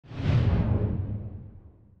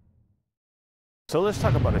So let's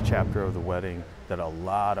talk about a chapter of the wedding that a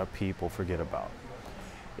lot of people forget about.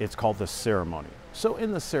 It's called the ceremony. So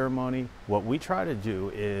in the ceremony, what we try to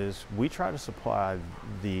do is we try to supply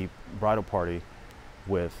the bridal party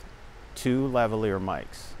with 2 lavalier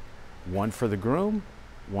mics, one for the groom,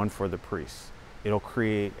 one for the priest. It'll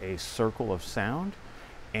create a circle of sound,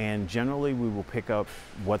 and generally we will pick up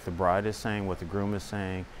what the bride is saying, what the groom is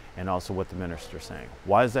saying, and also what the minister is saying.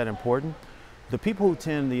 Why is that important? The people who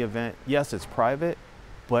attend the event, yes, it's private,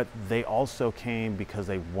 but they also came because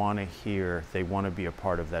they want to hear, they want to be a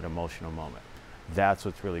part of that emotional moment. That's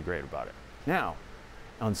what's really great about it. Now,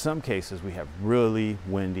 on some cases, we have really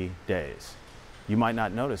windy days. You might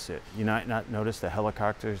not notice it. You might not notice the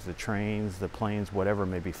helicopters, the trains, the planes, whatever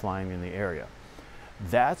may be flying in the area.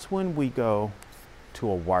 That's when we go to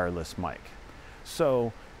a wireless mic.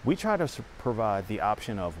 So we try to provide the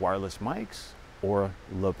option of wireless mics or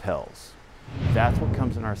lapels. That's what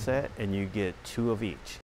comes in our set, and you get 2 of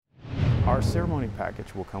each. Our ceremony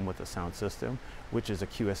package will come with a sound system, which is a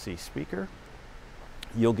QSC speaker.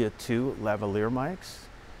 You'll get 2 lavalier mics,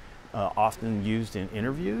 often used in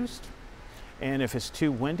interviews. And if it's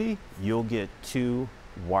too windy, you'll get 2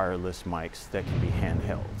 wireless mics that can be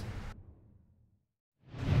handheld.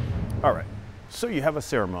 All right, so you have a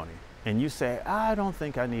ceremony, and you say, I don't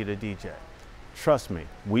think I need a DJ. Trust me,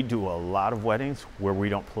 we do a lot of weddings where we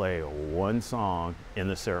don't play one song in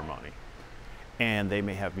the ceremony. And they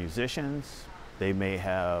may have musicians, they may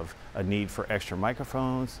have a need for extra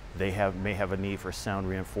microphones, they may have a need for sound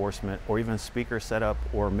reinforcement, or even speaker setup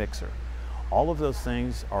or mixer. All of those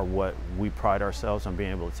things are what we pride ourselves on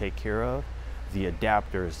being able to take care of. The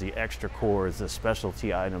adapters, the extra cords, the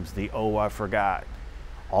specialty items, the oh, I forgot.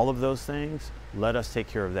 All of those things, let us take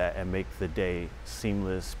care of that and make the day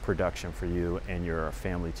seamless production for you and your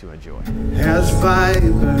family to enjoy. As fire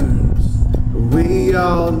burns away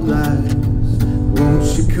all lies,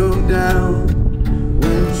 won't you come down?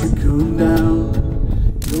 Won't you come down?